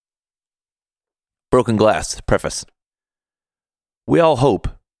Broken Glass, Preface. We all hope,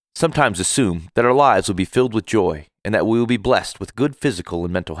 sometimes assume, that our lives will be filled with joy and that we will be blessed with good physical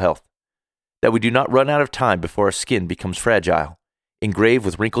and mental health. That we do not run out of time before our skin becomes fragile, engraved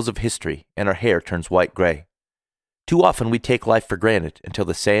with wrinkles of history, and our hair turns white-gray. Too often we take life for granted until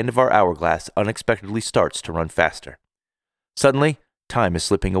the sand of our hourglass unexpectedly starts to run faster. Suddenly, time is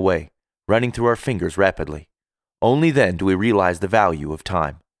slipping away, running through our fingers rapidly. Only then do we realize the value of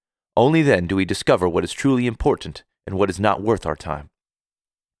time. Only then do we discover what is truly important and what is not worth our time.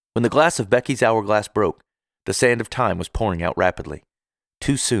 When the glass of Becky's hourglass broke, the sand of time was pouring out rapidly.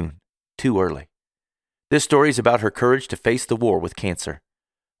 Too soon, too early. This story is about her courage to face the war with cancer,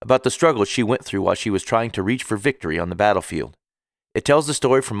 about the struggles she went through while she was trying to reach for victory on the battlefield. It tells the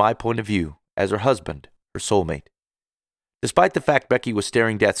story from my point of view, as her husband, her soulmate. Despite the fact Becky was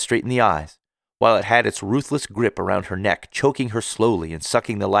staring death straight in the eyes, while it had its ruthless grip around her neck, choking her slowly and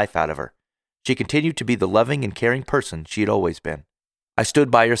sucking the life out of her, she continued to be the loving and caring person she had always been. I stood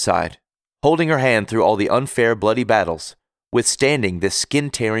by her side, holding her hand through all the unfair, bloody battles, withstanding this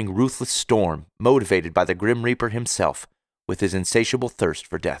skin-tearing, ruthless storm motivated by the Grim Reaper himself with his insatiable thirst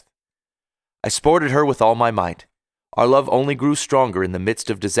for death. I supported her with all my might. Our love only grew stronger in the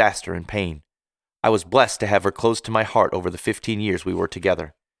midst of disaster and pain. I was blessed to have her close to my heart over the 15 years we were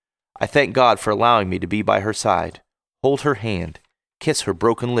together. I thank God for allowing me to be by her side, hold her hand, kiss her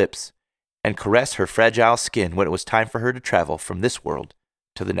broken lips, and caress her fragile skin when it was time for her to travel from this world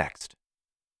to the next.